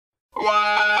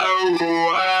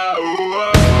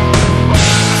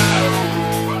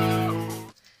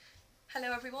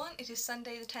Hello everyone, it is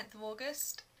Sunday the 10th of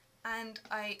August and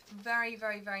I very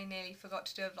nearly forgot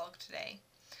to do a vlog today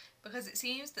because it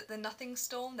seems that the nothing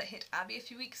storm that hit Abby a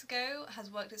few weeks ago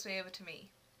has worked its way over to me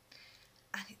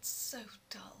and it's so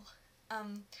dull.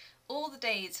 All the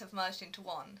days have merged into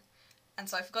one and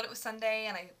so I forgot it was Sunday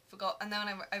and then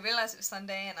I realised it was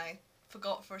Sunday and I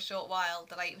forgot for a short while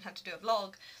that I even had to do a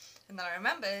vlog, and then I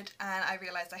remembered and I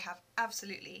realised I have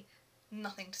absolutely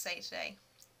nothing to say today.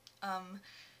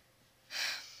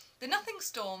 The nothing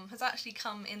storm has actually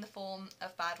come in the form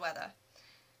of bad weather.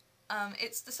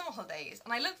 It's the summer holidays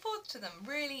and I look forward to them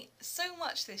really so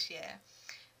much this year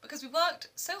because we worked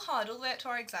so hard all the way up to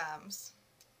our exams.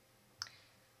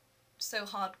 So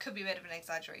hard could be a bit of an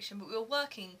exaggeration, but we were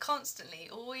working constantly,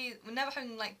 we're never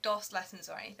having like DOS lessons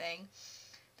or anything.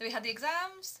 Then we had the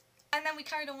exams and then we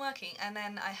carried on working, and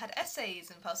then I had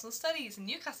essays and personal studies and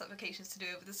UCAS applications to do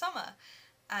over the summer,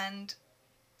 and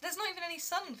there's not even any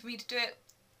sun for me to do it,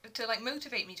 to like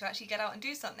motivate me to actually get out and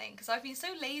do something, because I've been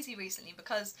so lazy recently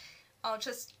because I'll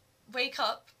just wake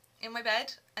up in my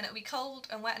bed and it'll be cold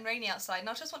and wet and rainy outside and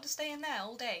I'll just want to stay in there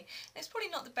all day. And it's probably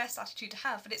not the best attitude to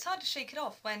have, but it's hard to shake it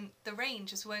off when the rain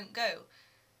just won't go.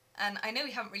 And I know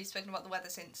we haven't really spoken about the weather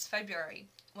since February,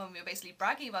 when we were basically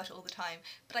bragging about it all the time,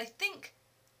 but I think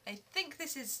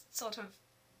this is sort of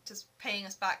just paying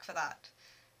us back for that.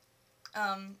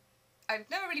 I've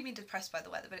never really been depressed by the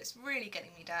weather, but it's really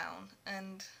getting me down,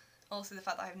 and also the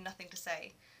fact that I have nothing to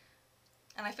say.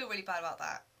 And I feel really bad about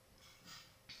that.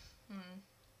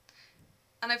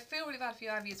 And I feel really bad for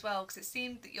you, Abby, as well, because it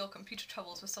seemed that your computer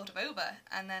troubles were sort of over,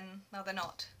 and then now they're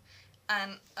not.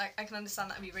 And I can understand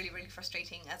that would be really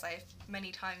frustrating, as I've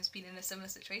many times been in a similar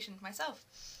situation myself.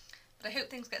 But I hope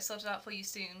things get sorted out for you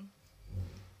soon.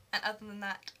 And other than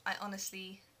that, I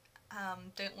honestly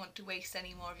don't want to waste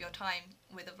any more of your time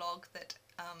with a vlog that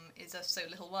is of so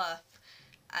little worth,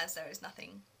 as there is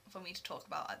nothing for me to talk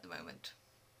about at the moment.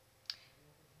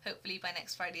 Hopefully by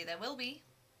next Friday there will be,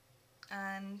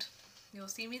 and you'll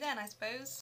see me then, I suppose.